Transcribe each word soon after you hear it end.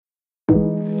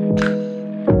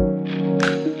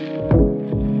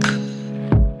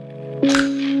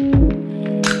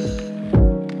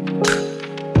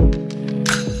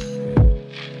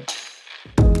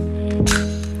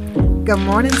Good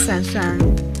morning, sunshine.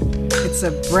 It's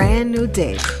a brand new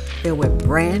day filled with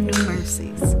brand new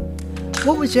mercies.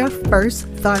 What was your first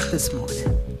thought this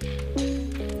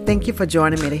morning? Thank you for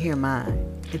joining me to hear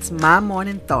mine. It's My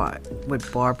Morning Thought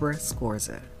with Barbara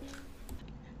Scorza.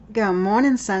 Good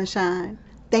morning, sunshine.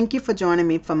 Thank you for joining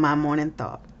me for My Morning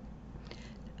Thought.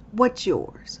 What's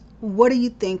yours? What are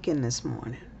you thinking this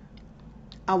morning?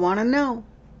 I want to know.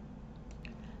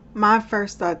 My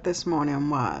first thought this morning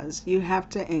was you have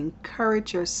to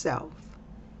encourage yourself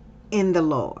in the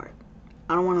Lord.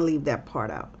 I don't want to leave that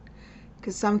part out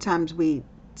because sometimes we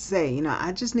say,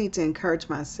 I just need to encourage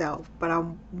myself, but I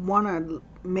want to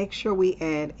make sure we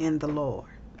add in the Lord.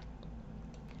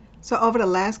 So over the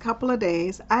last couple of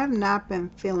days, I have not been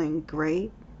feeling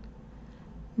great.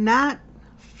 Not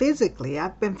physically.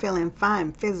 I've been feeling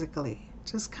fine physically.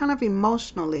 Just kind of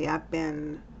emotionally, I've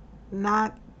been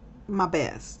not my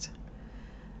best.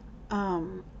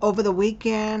 Over the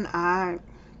weekend, I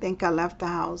think I left the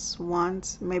house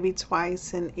once, maybe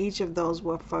twice, and each of those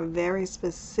were for very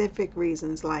specific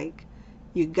reasons, like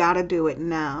you gotta do it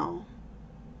now.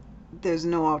 There's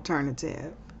no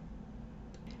alternative.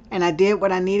 And I did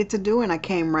what I needed to do and I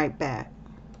came right back.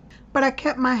 But I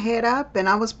kept my head up and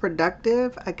I was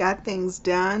productive. I got things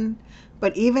done.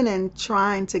 But even in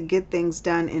trying to get things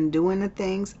done and doing the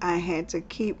things, I had to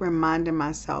keep reminding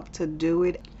myself to do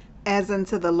it as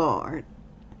unto the Lord.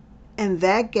 And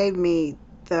that gave me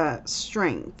the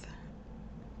strength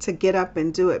to get up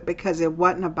and do it because it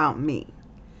wasn't about me.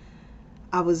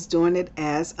 I was doing it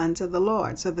as unto the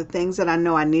Lord. So the things that I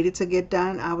know I needed to get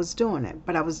done, I was doing it.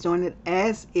 But I was doing it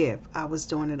as if I was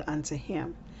doing it unto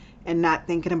Him and not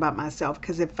thinking about myself.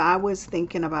 Because if I was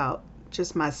thinking about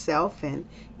just myself, and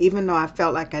even though I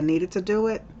felt like I needed to do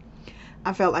it,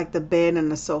 I felt like the bed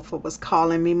and the sofa was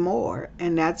calling me more,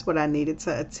 and that's what I needed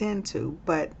to attend to,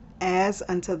 but as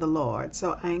unto the Lord.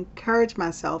 So I encourage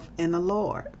myself in the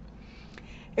Lord.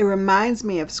 It reminds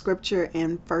me of scripture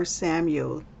in 1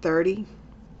 Samuel 30.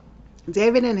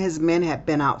 David and his men had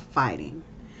been out fighting,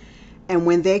 and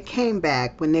when they came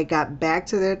back, when they got back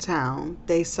to their town,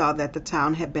 they saw that the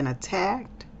town had been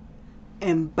attacked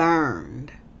and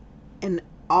burned, and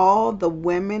all the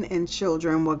women and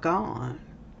children were gone.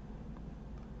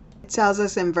 It tells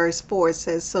us in verse 4, it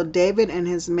says, So David and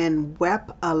his men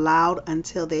wept aloud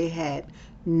until they had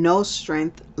no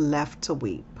strength left to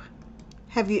weep.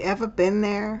 Have you ever been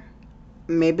there?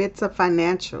 Maybe it's a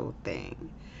financial thing.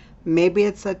 Maybe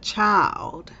it's a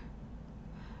child.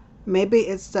 Maybe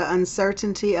it's the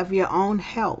uncertainty of your own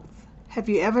health. Have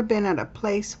you ever been at a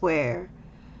place where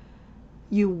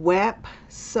you wept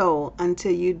so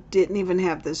until you didn't even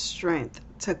have the strength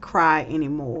to cry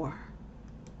anymore?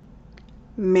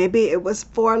 Maybe it was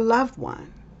for a loved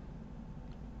one.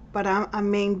 But I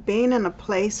mean, being in a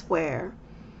place where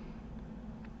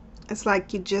it's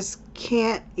like you just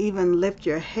can't even lift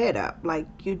your head up. Like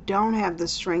you don't have the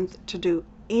strength to do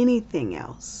anything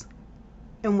else.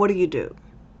 And what do?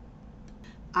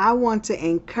 I want to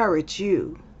encourage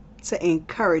you to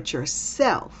encourage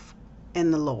yourself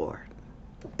in the Lord.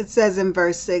 It says in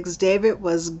verse 6, David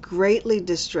was greatly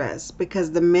distressed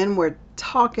because the men were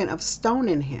talking of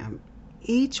stoning him.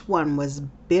 Each one was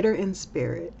bitter in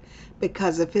spirit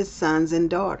because of his sons and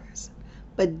daughters.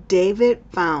 But David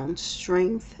found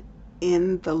strength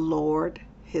in the Lord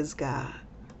his God.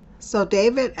 So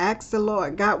David asked the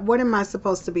Lord, God, what am I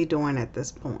supposed to be doing at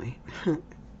this point?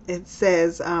 It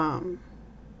says in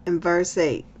verse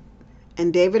 8,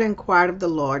 And David inquired of the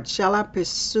Lord, Shall I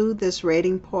pursue this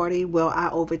raiding party? Will I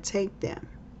overtake them?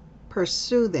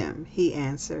 Pursue them, he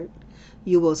answered.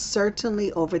 You will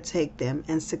certainly overtake them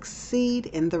and succeed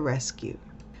in the rescue.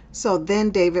 So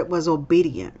then David was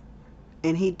obedient,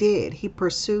 and he did. He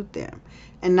pursued them.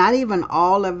 And not even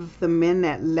all of the men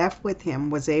that left with him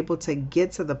was able to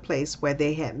get to the place where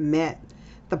they had met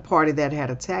the party that had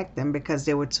attacked them because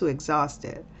they were too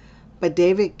exhausted. But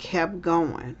David kept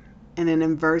going. And then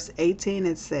in verse 18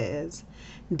 it says,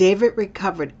 David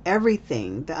recovered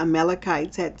everything the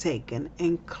Amalekites had taken,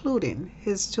 including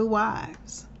his 2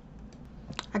 wives.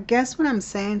 I guess what I'm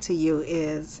saying to you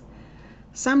is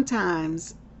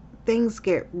sometimes things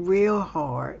get real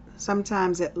hard.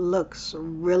 Sometimes it looks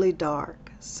really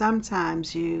dark.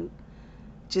 Sometimes you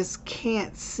just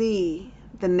can't see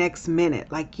the next minute.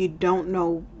 Like you don't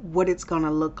know what it's going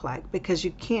to look like because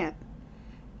you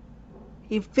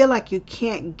feel like you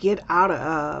can't get out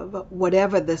of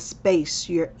whatever the space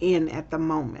you're in at the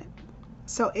moment.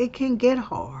 So it can get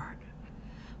hard.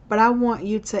 But I want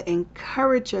you to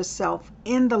encourage yourself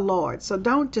in the Lord. So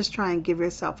don't just try and give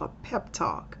yourself a pep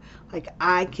talk like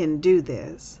I can do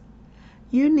this.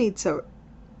 You need to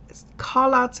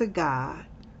call out to God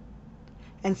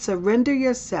and surrender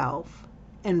yourself,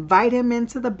 invite Him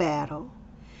into the battle,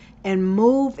 and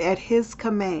move at His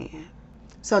command.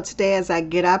 So today, as I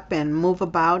get up and move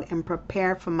about and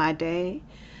prepare for my day,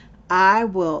 I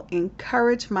will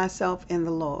encourage myself in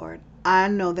the Lord. I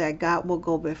know that God will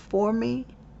go before me.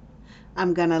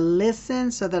 I'm going to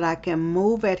listen so that I can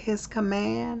move at His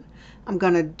command. I'm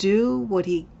going to do what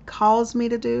He calls me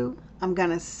to do. I'm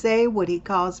going to say what He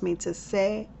calls me to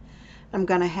say. I'm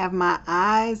going to have my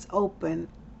eyes open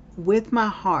with my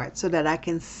heart so that I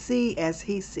can see as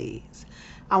He sees.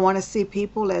 I want to see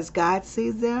people as God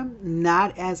sees them,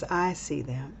 not as I see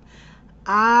them.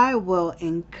 I will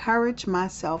encourage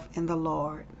myself in the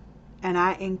Lord, and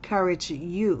I encourage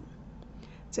you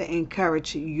to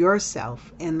encourage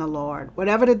yourself in the Lord.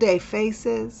 Whatever the day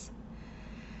faces,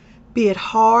 be it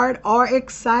hard or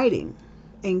exciting,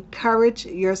 encourage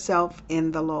yourself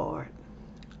in the Lord.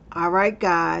 All right,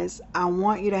 guys, I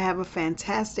want you to have a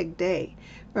fantastic day.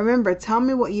 Remember, tell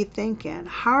me what you're thinking.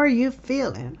 How are you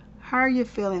feeling? How are you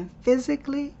feeling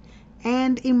physically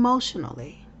and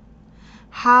emotionally?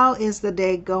 How is the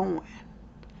day going?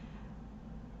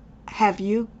 Have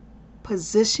you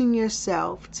positioned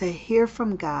yourself to hear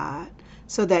from God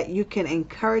so that you can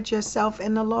encourage yourself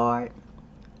in the Lord?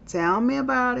 Tell me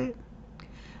about it.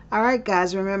 All right,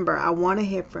 guys, remember, I want to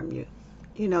hear from you.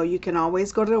 You know, you can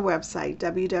always go to the website,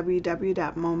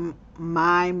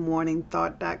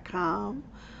 www.mymorningthought.com,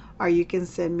 or you can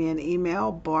send me an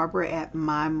email,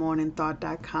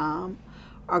 barbara@mymorningthought.com,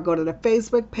 or go to the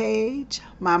Facebook page,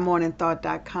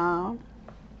 mymorningthought.com.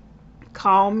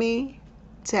 Call me,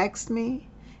 text me.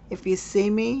 If you see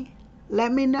me,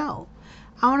 let me know.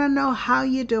 I want to know how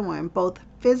you're doing, both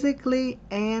physically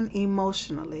and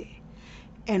emotionally.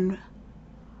 And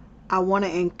I want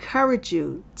to encourage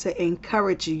you to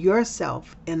encourage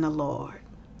yourself in the Lord.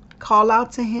 Call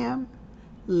out to Him,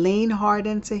 lean hard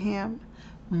into Him,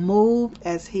 move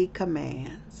as He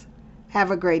commands.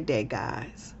 Have a great day,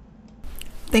 guys.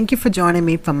 Thank you for joining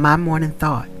me for My Morning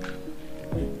Thought.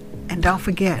 And don't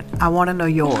forget, I want to know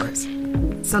yours.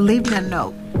 So leave me a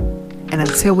note. And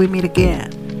until we meet again,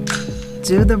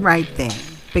 do the right thing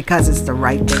because it's the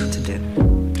right thing to do.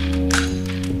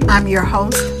 I'm your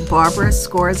host, Barbara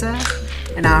Scorza,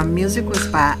 and our music was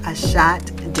by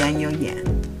Ashat Daniel Yen.